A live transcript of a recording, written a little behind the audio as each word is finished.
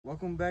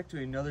Welcome back to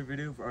another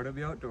video for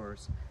RW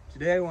Outdoors.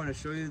 Today I want to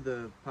show you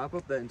the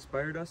pop-up that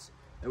inspired us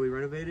that we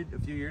renovated a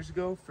few years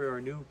ago for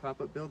our new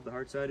pop-up build, the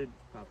hard-sided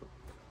pop-up.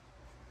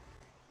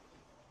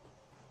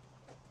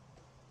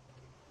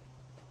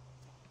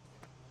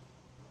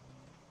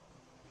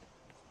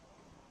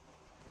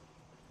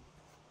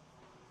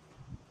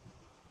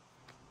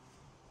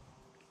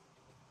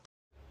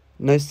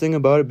 Nice thing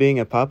about it being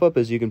a pop-up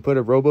is you can put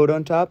a rowboat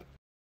on top.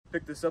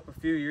 Picked this up a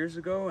few years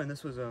ago and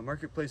this was a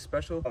marketplace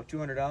special, about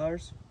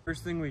 $200.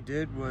 First thing we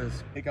did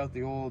was take out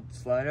the old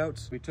slide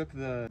outs. We took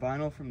the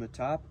vinyl from the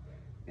top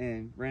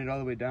and ran it all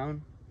the way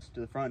down to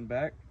the front and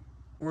back.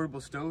 Portable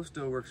stove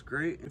still works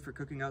great for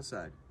cooking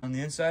outside. On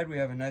the inside we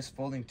have a nice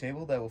folding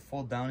table that will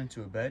fold down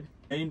into a bed.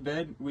 Main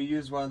bed, we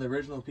used one of the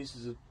original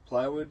pieces of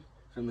plywood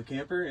from the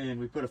camper and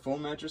we put a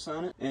foam mattress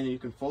on it, and you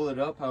can fold it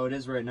up how it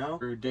is right now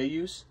for day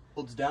use.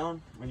 Folds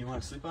down when you want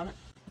to sleep on it.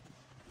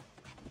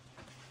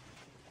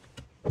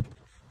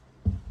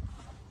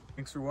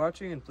 Thanks for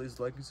watching, and please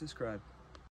like and subscribe.